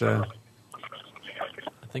that's I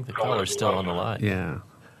think the caller's still on the line. yeah.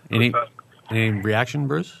 Any reaction,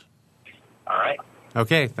 Bruce? All right.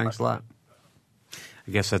 Okay, thanks a lot.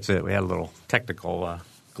 I guess that's it. We had a little technical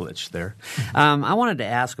glitch there. I wanted to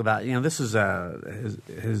ask about, this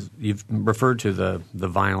is you've referred to the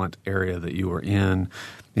violent area that you were in.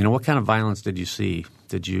 What kind of violence did you see?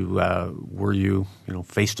 Did you were you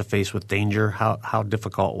face to face with danger? How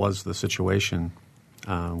difficult was the situation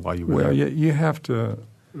while you were there? Well, you have to.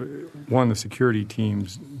 One, the security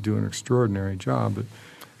teams do an extraordinary job, but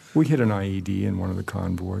we hit an IED in one of the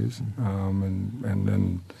convoys, and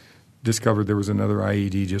then discovered there was another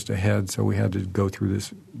IED just ahead, so we had to go through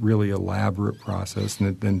this really elaborate process, and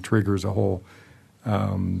it then triggers a whole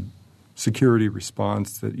security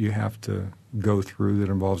response that you have to go through that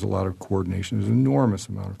involves a lot of coordination. There's an enormous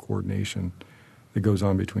amount of coordination that goes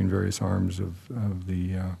on between various arms of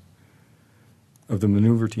the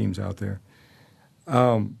maneuver teams out there.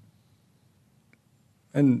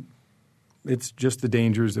 And it's just the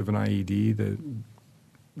dangers of an IED that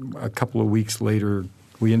a couple of weeks later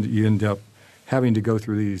you end up having to go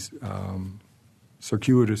through these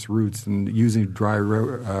circuitous routes and using dry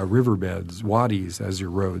riverbeds, wadis, as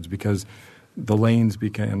your roads, because the lanes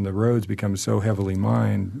and the roads become so heavily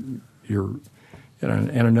mined. And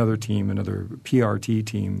another team, another PRT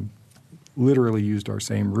team, literally used our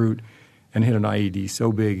same route and hit an IED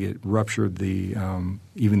so big it ruptured even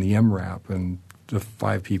the MRAP, and the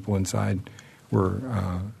 5 people inside were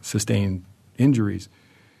sustained injuries.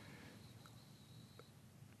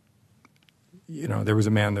 There was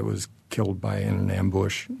a man that was killed in an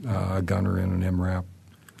ambush, a gunner in an MRAP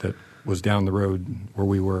that was down the road where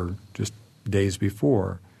we were just days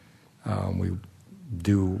before. We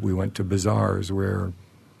went to bazaars where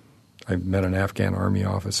I met an Afghan army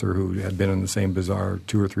officer who had been in the same bazaar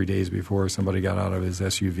 2 or 3 days before. Somebody got out of his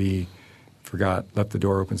SUV, left the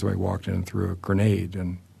door open, somebody walked in and threw a grenade,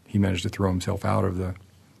 and he managed to throw himself out of the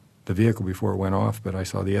vehicle before it went off. But I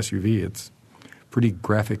saw the SUV. It's pretty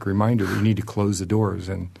graphic reminder that you need to close the doors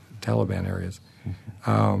in Taliban areas.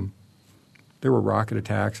 There were rocket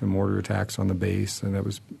attacks and mortar attacks on the base, and that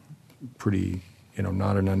was pretty,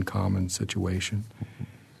 not an uncommon situation.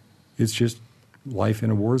 It's just life in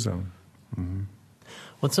a war zone. Mm-hmm.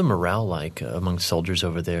 What's the morale like among soldiers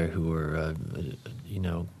over there who are,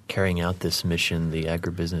 carrying out this mission, the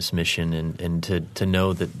agribusiness mission, and to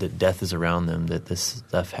know that death is around them, that this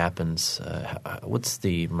stuff happens? What's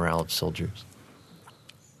the morale of soldiers?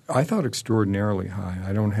 I thought extraordinarily high.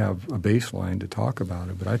 I don't have a baseline to talk about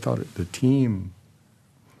it, but I thought the team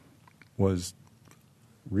was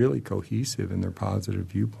really cohesive in their positive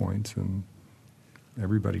viewpoints, and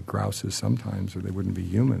everybody grouses sometimes or they wouldn't be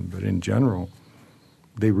human. But in general,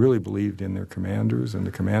 they really believed in their commanders, and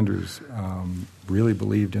the commanders really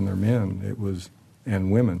believed in their men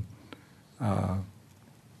and women.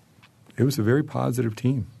 It was a very positive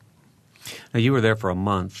team. Now, you were there for a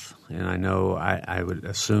month, and I know I would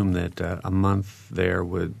assume that a month there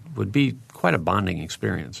would be quite a bonding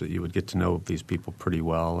experience, that you would get to know these people pretty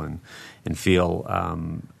well and feel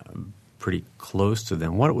pretty close to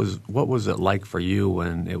them. What was it like for you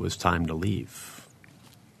when it was time to leave?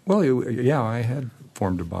 Well, I had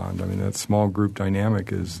formed a bond. I mean, that small group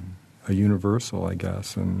dynamic is a universal, I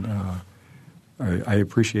guess, and I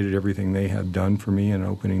appreciated everything they had done for me and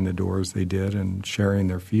opening the doors they did and sharing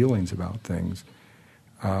their feelings about things.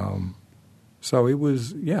 So it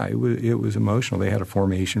was emotional. They had a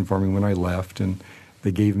formation for me when I left, and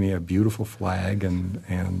they gave me a beautiful flag and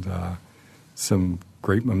some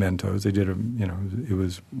great mementos. They did it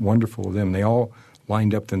was wonderful of them. They all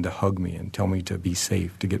lined up then to hug me and tell me to be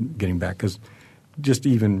safe to getting back, because just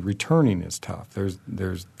even returning is tough.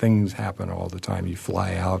 There's things happen all the time. You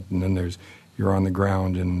fly out, and then you're on the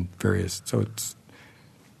ground in various. So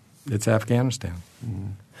it's Afghanistan. Mm-hmm.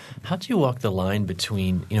 How do you walk the line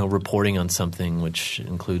between reporting on something which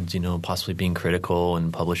includes possibly being critical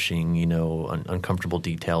and publishing uncomfortable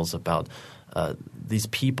details about these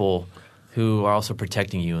people who are also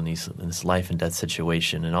protecting you in this life and death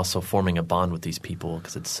situation, and also forming a bond with these people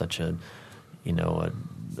because it's such a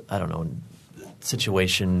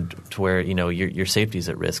situation to where your safety is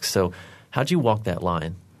at risk. So How'd you walk that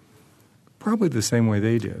line? Probably the same way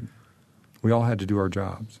they did. We all had to do our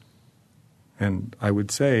jobs. And I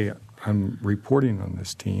would say I'm reporting on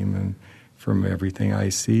this team, and from everything I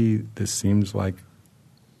see, this seems like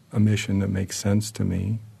a mission that makes sense to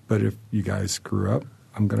me. But if you guys screw up,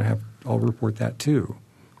 I'll report that too.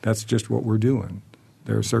 That's just what we're doing.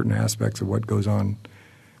 There are certain aspects of what goes on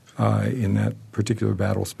in that particular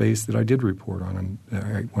battle space that I did report on.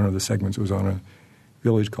 And one of the segments was on a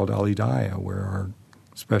village called Alidaya, where our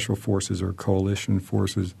special forces or coalition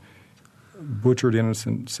forces butchered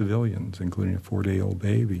innocent civilians, including a 4-day-old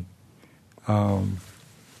baby.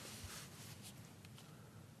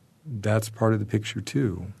 That's part of the picture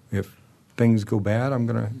too. If things go bad,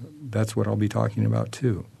 that's what I'll be talking about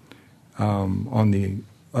too. On the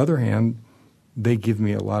other hand, they give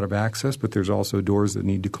me a lot of access, but there's also doors that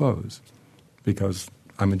need to close because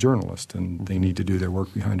I'm a journalist and they need to do their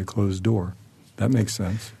work behind a closed door. That makes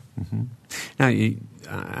sense. Mm-hmm. Now,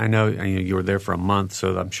 I know you were there for a month,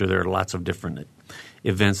 so I'm sure there are lots of different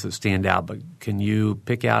events that stand out. But can you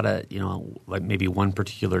pick out like maybe one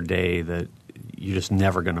particular day that you're just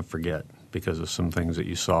never going to forget because of some things that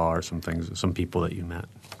you saw or some people that you met?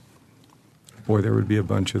 Boy, there would be a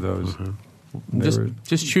bunch of those. Mm-hmm.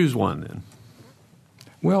 Just choose one then.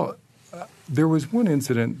 Well, there was one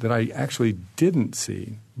incident that I actually didn't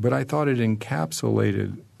see, but I thought it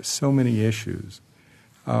encapsulated so many issues.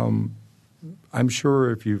 I'm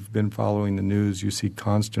sure if you've been following the news, you see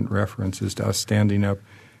constant references to us standing up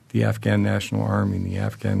the Afghan National Army and the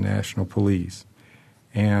Afghan National Police.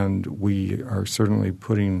 And we are certainly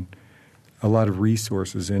putting a lot of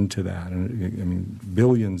resources into that. And, I mean,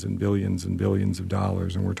 billions and billions and billions of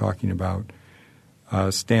dollars. And we're talking about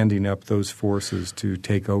standing up those forces to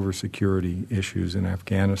take over security issues in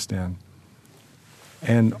Afghanistan.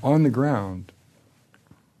 And on the ground,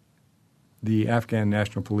 the Afghan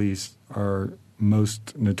National Police are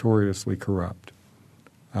most notoriously corrupt.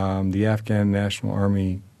 The Afghan National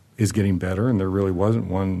Army is getting better, and there really wasn't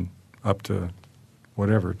one up to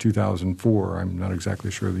 2004. I'm not exactly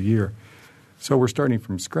sure of the year. So we're starting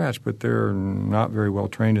from scratch, but they're not very well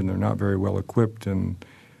trained and they're not very well equipped, and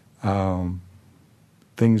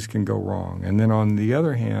things can go wrong. And then on the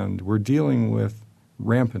other hand, we're dealing with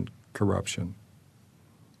rampant corruption.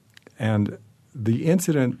 And the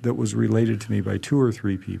incident that was related to me by 2 or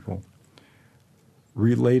 3 people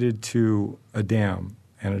related to a dam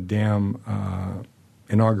and a dam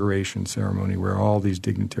inauguration ceremony where all these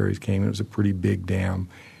dignitaries came. It was a pretty big dam.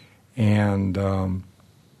 And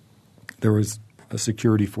there was a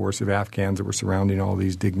security force of Afghans that were surrounding all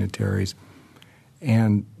these dignitaries.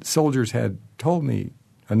 And soldiers had told me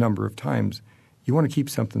a number of times, you want to keep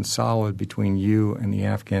something solid between you and the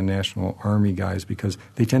Afghan National Army guys because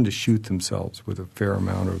they tend to shoot themselves with a fair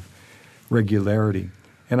amount of regularity.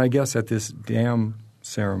 And I guess at this dam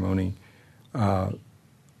ceremony, a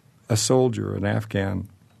soldier, an Afghan,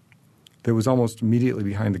 that was almost immediately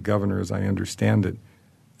behind the governor, as I understand it,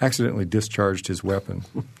 accidentally discharged his weapon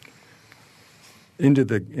into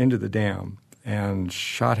the dam and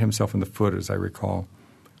shot himself in the foot, as I recall.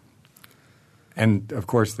 And, of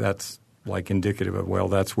course, that's like indicative of,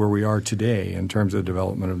 that's where we are today in terms of the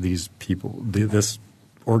development of these people, this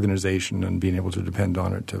organization, and being able to depend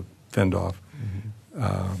on it to fend off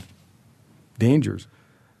dangers.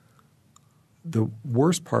 The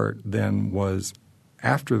worst part then was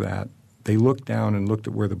after that, they looked down and looked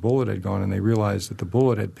at where the bullet had gone, and they realized that the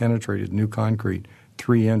bullet had penetrated new concrete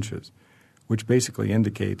 3 inches, which basically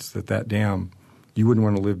indicates that dam, you wouldn't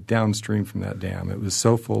want to live downstream from that dam. It was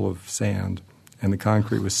so full of sand and the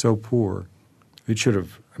concrete was so poor. It should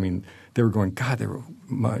have, they were going, God, there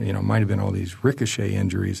might have been all these ricochet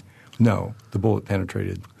injuries. No, the bullet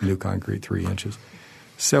penetrated new concrete 3 inches.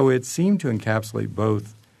 So it seemed to encapsulate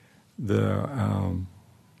both the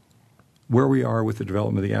where we are with the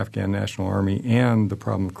development of the Afghan National Army and the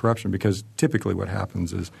problem of corruption, because typically what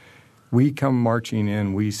happens is we come marching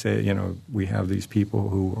in, we say, we have these people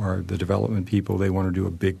who are the development people. They want to do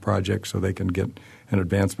a big project so they can get an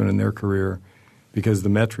advancement in their career, because the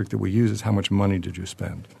metric that we use is how much money did you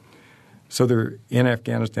spend. So they're in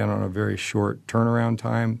Afghanistan on a very short turnaround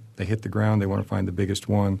time. They hit the ground. They want to find the biggest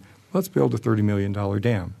one. Let's build a $30 million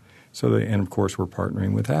dam. And, of course, we're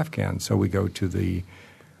partnering with Afghans. So we go to the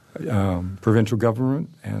provincial government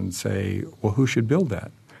and say, well, who should build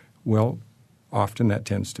that? Well, often that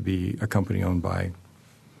tends to be a company owned by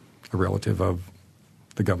a relative of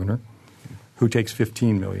the governor who takes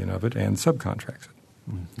 $15 million of it and subcontracts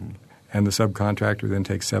it. Mm-hmm. And the subcontractor then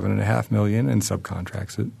takes $7.5 million and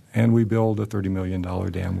subcontracts it. And we build a $30 million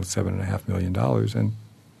dam with $7.5 million, and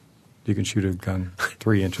you can shoot a gun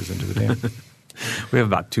 3 inches into the dam. We have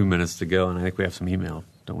about 2 minutes to go, and I think we have some email,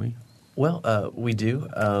 don't we? Well, we do.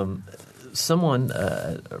 Someone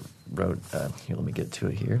wrote here, let me get to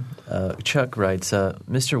it here. Chuck writes,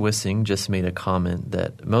 Mr. Wissing just made a comment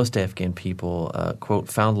that most Afghan people, quote,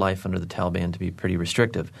 found life under the Taliban to be pretty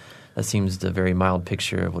restrictive. That seems the very mild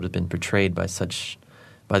picture of what has been portrayed by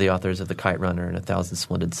the authors of The Kite Runner and 1,000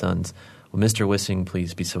 Splendid Suns. Will Mr. Wissing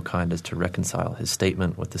please be so kind as to reconcile his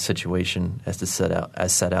statement with the situation as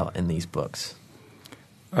set out in these books?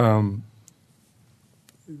 I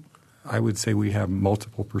would say we have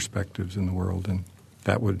multiple perspectives in the world, and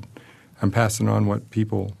I'm passing on what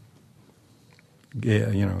people,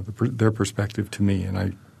 their perspective to me, and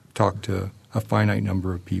I talk to a finite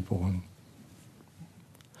number of people, and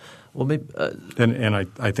well, maybe,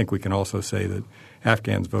 I think we can also say that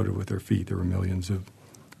Afghans voted with their feet. There were millions of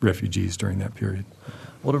refugees during that period.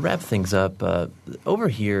 Well, to wrap things up, over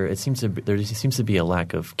here there seems to be a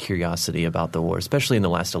lack of curiosity about the war, especially in the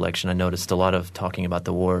last election. I noticed a lot of talking about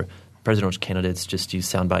the war. Presidential candidates just use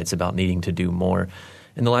sound bites about needing to do more.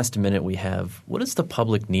 In the last minute we have, what does the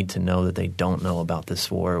public need to know that they don't know about this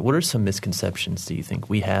war? What are some misconceptions do you think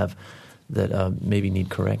we have that maybe need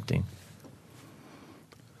correcting?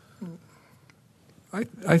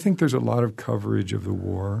 I think there's a lot of coverage of the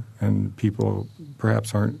war, and people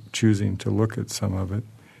perhaps aren't choosing to look at some of it.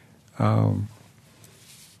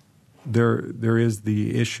 There is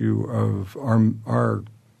the issue of our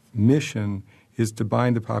mission is to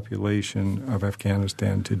bind the population of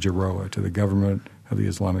Afghanistan to Jaroa, to the government of the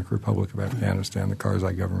Islamic Republic of Afghanistan, the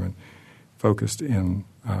Karzai government focused in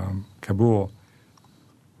Kabul.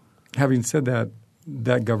 Having said that,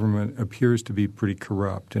 that government appears to be pretty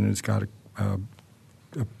corrupt, and it's got a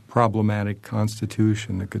problematic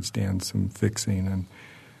constitution that could stand some fixing. And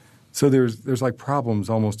so there's like problems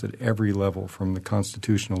almost at every level from the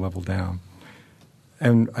constitutional level down.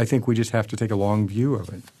 And I think we just have to take a long view of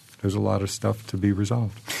it. There's a lot of stuff to be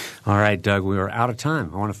resolved. All right, Doug, we are out of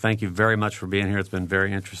time. I want to thank you very much for being here. It's been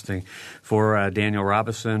very interesting. For Daniel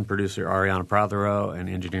Robison, producer Ariana Prothero, and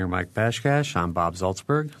engineer Mike Pashkash, I'm Bob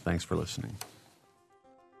Zaltzberg. Thanks for listening.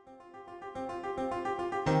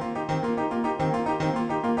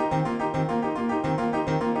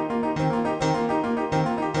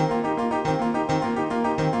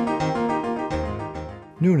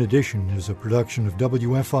 Noon Edition is a production of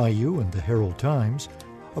WFIU and the Herald Times.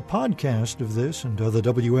 A podcast of this and other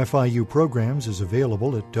WFIU programs is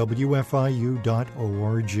available at wfiu.org.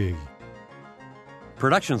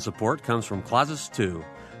 Production support comes from Closets 2,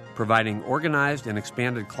 providing organized and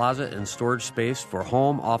expanded closet and storage space for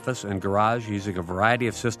home, office, and garage using a variety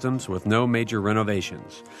of systems with no major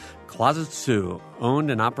renovations. Closets 2,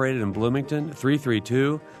 owned and operated in Bloomington,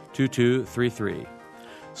 332-2233.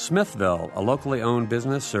 Smithville, a locally owned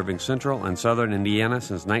business serving central and southern Indiana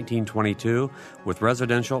since 1922 with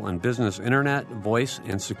residential and business internet, voice,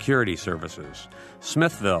 and security services.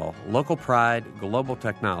 Smithville, local pride, global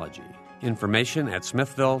technology. Information at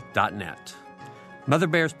smithville.net. Mother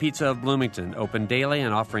Bear's Pizza of Bloomington, open daily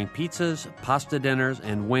and offering pizzas, pasta dinners,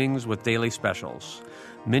 and wings with daily specials.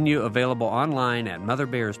 Menu available online at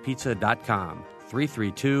motherbearspizza.com,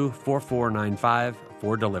 332-4495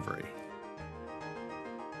 for delivery.